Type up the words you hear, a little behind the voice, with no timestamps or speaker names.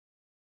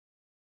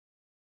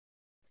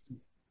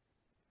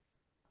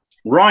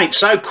Right,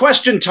 so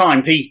question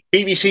time. The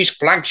BBC's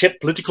flagship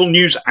political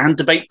news and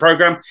debate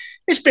programme.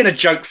 It's been a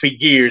joke for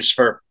years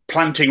for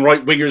planting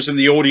right-wingers in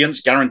the audience,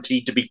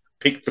 guaranteed to be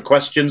picked for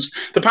questions.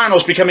 The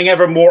panel's becoming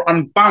ever more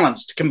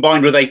unbalanced,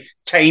 combined with a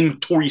tame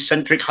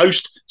Torycentric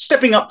host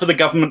stepping up for the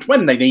government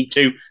when they need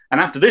to.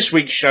 And after this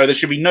week's show, there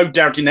should be no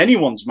doubt in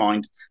anyone's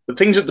mind that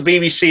things at the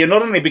BBC are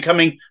not only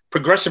becoming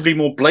progressively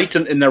more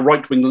blatant in their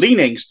right-wing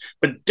leanings,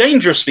 but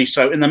dangerously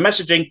so in the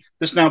messaging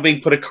that's now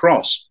being put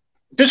across.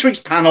 This week's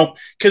panel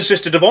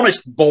consisted of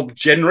Honest Bob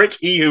Jenrick,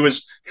 he who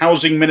was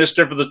housing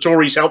minister for the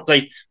Tories, helped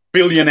a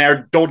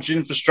billionaire dodge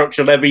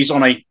infrastructure levies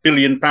on a £1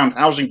 billion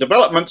housing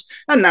development,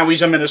 and now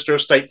he's a Minister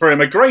of State for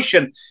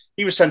Immigration.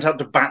 He was sent out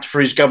to bat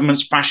for his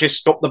government's fascist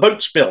Stop the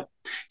Boats bill.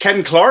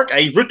 Ken Clarke,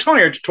 a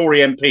retired Tory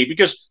MP,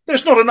 because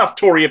there's not enough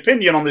Tory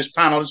opinion on this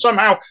panel, and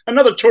somehow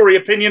another Tory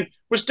opinion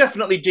was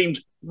definitely deemed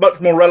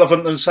much more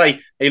relevant than, say,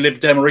 a Lib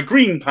Dem or a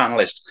Green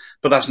panellist.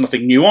 But that's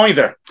nothing new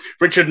either.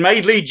 Richard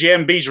Madeley,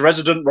 GMB's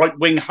resident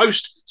right-wing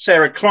host,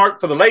 Sarah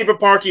Clarke for the Labour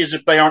Party, as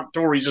if they aren't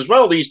Tories as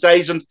well these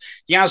days, and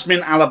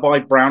Yasmin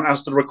Alibai-Brown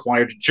as the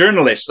required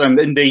journalist, and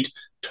indeed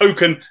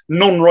token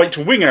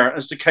non-right-winger,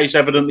 as the case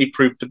evidently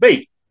proved to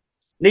be.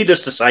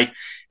 Needless to say,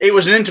 it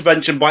was an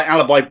intervention by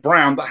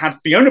Alibi-Brown that had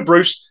Fiona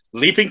Bruce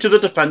leaping to the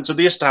defence of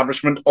the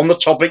establishment on the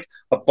topic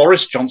of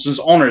Boris Johnson's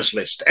honours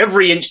list.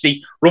 Every inch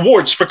the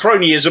rewards for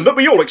cronyism that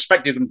we all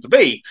expected them to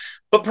be,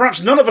 but perhaps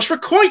none of us were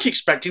quite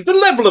expecting the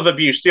level of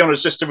abuse the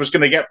honours system was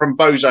going to get from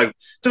Bozo,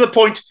 to the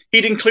point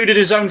he'd included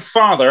his own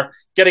father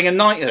getting a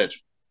knighthood.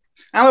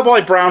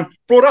 Alibi-Brown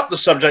brought up the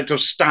subject of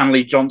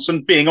Stanley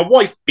Johnson being a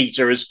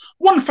wife-beater as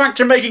one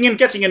factor making him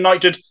getting a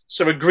knighthood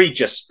so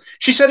egregious.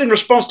 She said in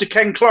response to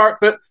Ken Clarke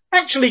that,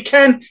 actually,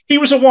 Ken, he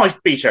was a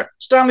wife-beater,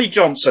 Stanley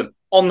Johnson,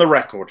 on the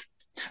record.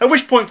 At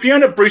which point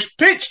Fiona Bruce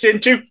pitched in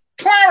to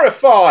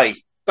clarify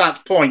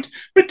that point,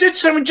 but did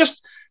so in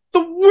just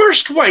the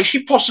worst way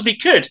she possibly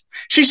could.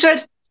 She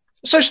said,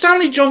 so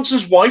Stanley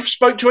Johnson's wife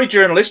spoke to a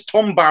journalist,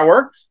 Tom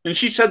Bower, and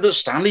she said that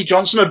Stanley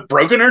Johnson had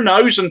broken her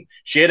nose and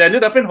she had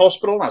ended up in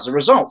hospital as a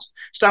result.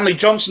 Stanley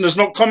Johnson has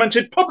not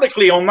commented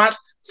publicly on that.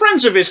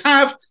 Friends of his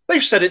have.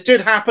 They've said it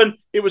did happen.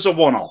 It was a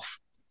one-off.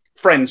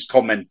 Friends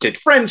commented.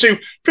 Friends who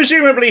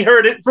presumably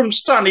heard it from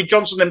Stanley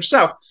Johnson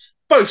himself.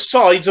 Both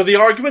sides of the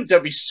argument,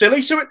 don't be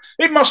silly, so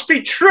it must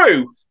be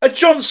true. A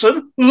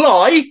Johnson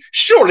lie?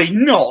 Surely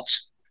not.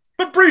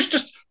 But Bruce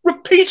just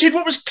repeated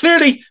what was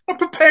clearly a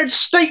prepared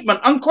statement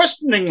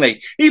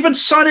unquestioningly, even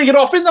signing it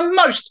off in the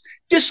most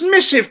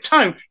dismissive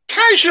tone,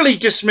 casually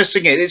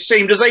dismissing it, it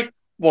seemed, as a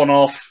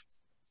one-off.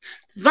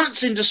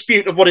 That's in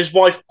dispute of what his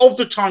wife of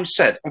the time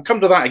said. I'll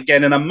come to that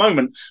again in a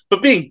moment.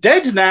 But being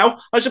dead now,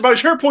 I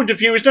suppose her point of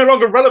view is no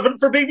longer relevant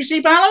for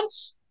BBC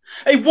Balance.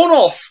 A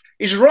one-off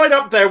is right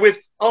up there with,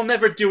 I'll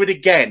never do it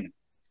again.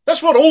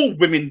 That's what all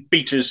women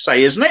beaters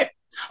say, isn't it?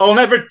 I'll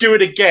never do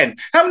it again.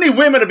 How many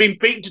women have been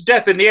beaten to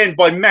death in the end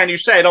by men who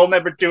said, I'll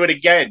never do it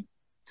again?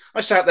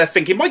 I sat there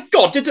thinking, my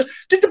God, did the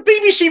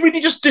BBC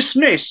really just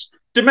dismiss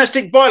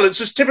domestic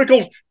violence as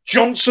typical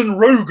Johnson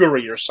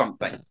roguery or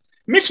something?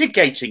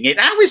 Mitigating it?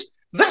 How is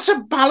that a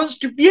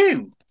balanced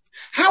view?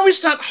 How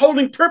is that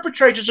holding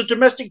perpetrators of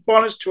domestic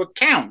violence to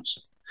account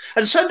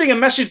and sending a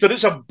message that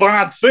it's a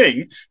bad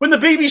thing when the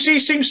BBC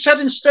seems set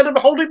instead of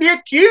holding the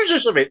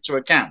accusers of it to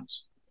account?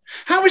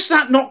 How is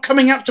that not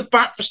coming out to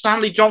bat for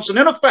Stanley Johnson,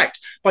 in effect,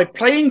 by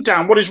playing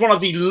down what is one of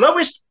the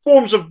lowest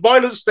forms of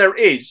violence there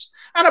is,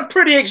 and a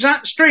pretty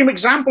extreme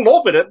example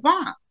of it at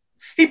that?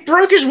 He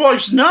broke his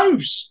wife's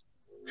nose.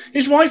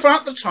 His wife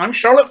at the time,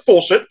 Charlotte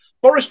Fawcett,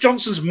 Boris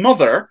Johnson's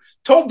mother,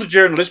 told the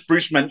journalist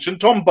Bruce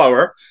mentioned, Tom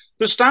Bower,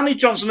 that Stanley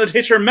Johnson had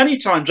hit her many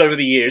times over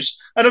the years,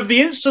 and of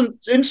the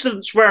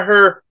incidents where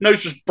her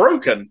nose was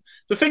broken,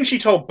 the thing she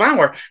told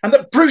Bower, and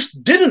that Bruce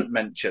didn't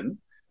mention,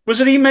 was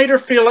that he made her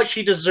feel like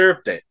she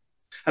deserved it.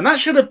 And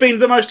that should have been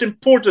the most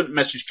important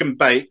message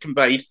conveyed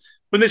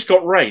when this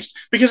got raised,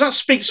 because that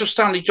speaks of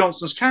Stanley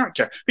Johnson's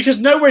character, because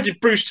nowhere did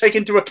Bruce take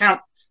into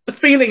account the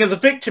feeling of the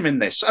victim in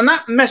this, and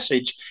that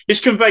message is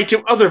conveyed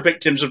to other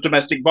victims of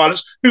domestic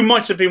violence who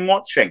might have been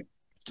watching.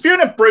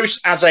 Fiona Bruce,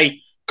 as a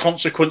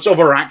consequence of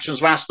her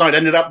actions last night,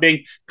 ended up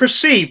being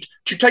perceived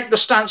to take the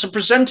stance of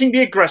presenting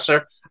the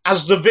aggressor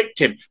as the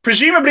victim,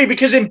 presumably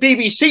because in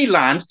BBC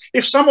land,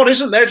 if someone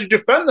isn't there to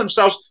defend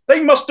themselves,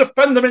 they must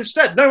defend them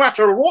instead, no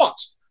matter what.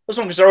 As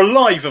long as they're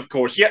alive, of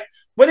course. Yet,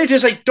 when it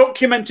is a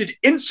documented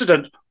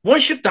incident, why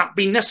should that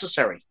be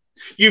necessary?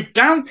 You've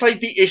downplayed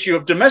the issue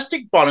of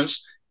domestic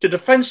violence to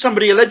defend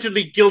somebody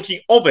allegedly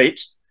guilty of it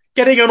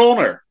getting an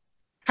honour.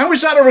 How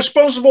is that a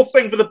responsible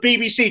thing for the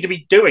BBC to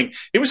be doing?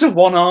 It was a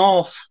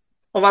one-off.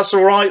 Well, that's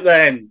all right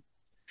then.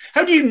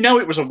 How do you know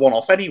it was a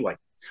one-off anyway?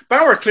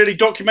 Bower clearly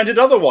documented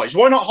otherwise.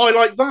 Why not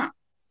highlight that?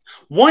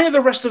 Why are the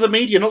rest of the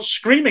media not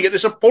screaming at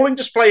this appalling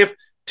display of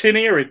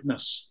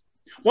tin-earedness?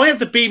 Why have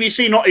the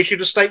BBC not issued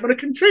a statement of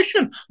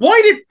contrition?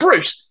 Why did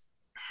Bruce,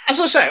 as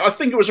I say, I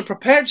think it was a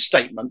prepared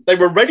statement. They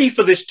were ready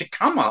for this to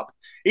come up,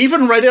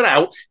 even read it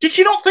out. Did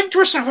she not think to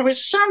herself how it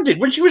sounded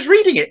when she was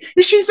reading it?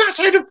 Is she that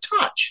out of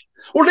touch?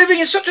 or living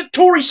in such a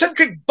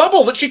Torycentric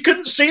bubble that she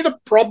couldn't see the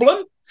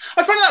problem?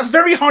 I find that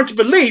very hard to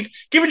believe,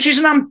 given she's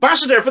an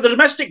ambassador for the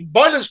domestic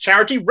violence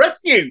charity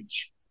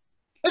Refuge.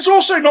 Let's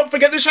also not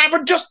forget this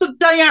happened just the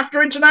day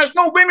after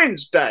International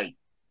Women's Day.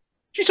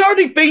 She's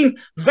already been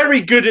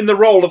very good in the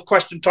role of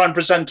Question Time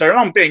presenter, and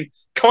I'm being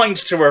kind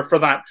to her for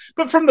that.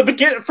 But from the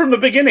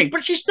beginning,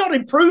 but she's not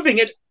improving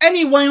it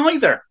anyway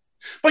either.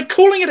 By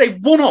calling it a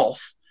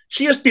one-off,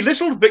 she has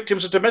belittled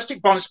victims of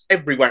domestic violence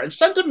everywhere and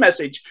sent a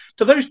message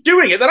to those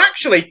doing it that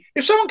actually,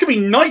 if someone can be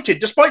knighted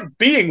despite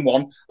being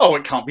one, oh,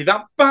 it can't be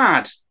that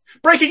bad.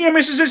 Breaking your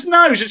missus's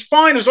nose is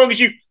fine as long as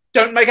you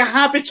don't make a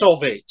habit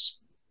of it.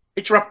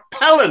 It's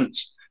repellent.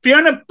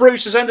 Fiona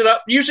Bruce has ended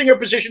up using her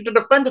position to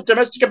defend a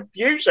domestic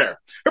abuser.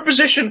 Her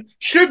position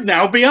should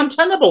now be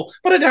untenable,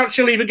 but I doubt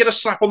she'll even get a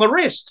slap on the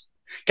wrist.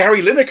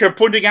 Gary Lineker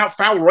pointing out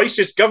foul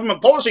racist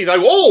government policy,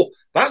 though, oh,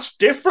 that's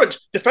different.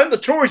 Defend the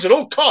Tories at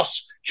all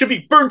costs should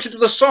be burnt into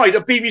the side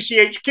of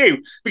BBC HQ,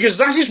 because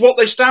that is what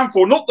they stand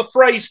for, not the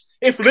phrase,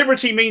 if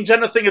liberty means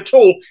anything at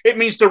all, it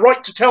means the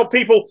right to tell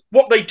people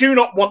what they do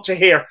not want to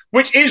hear,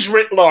 which is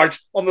writ large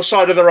on the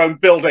side of their own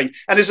building,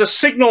 and is a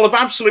signal of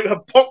absolute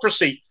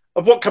hypocrisy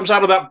of what comes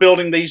out of that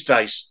building these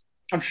days.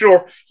 I'm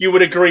sure you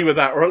would agree with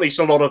that, or at least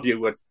a lot of you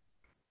would.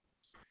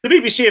 The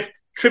BBC have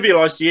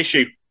trivialised the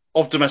issue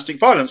of domestic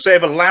violence. They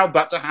have allowed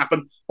that to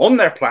happen on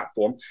their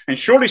platform, and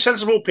surely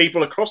sensible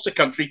people across the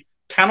country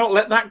cannot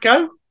let that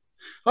go.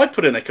 I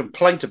put in a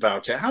complaint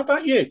about it. How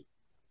about you?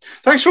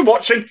 Thanks for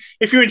watching.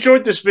 If you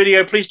enjoyed this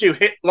video, please do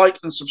hit like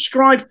and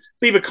subscribe.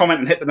 Leave a comment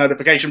and hit the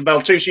notification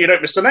bell too so you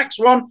don't miss the next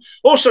one.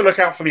 Also look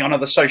out for me on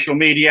other social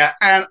media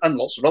and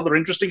lots of other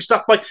interesting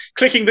stuff by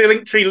clicking the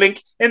Linktree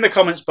link in the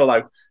comments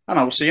below. And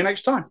I will see you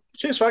next time.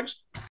 Cheers, folks.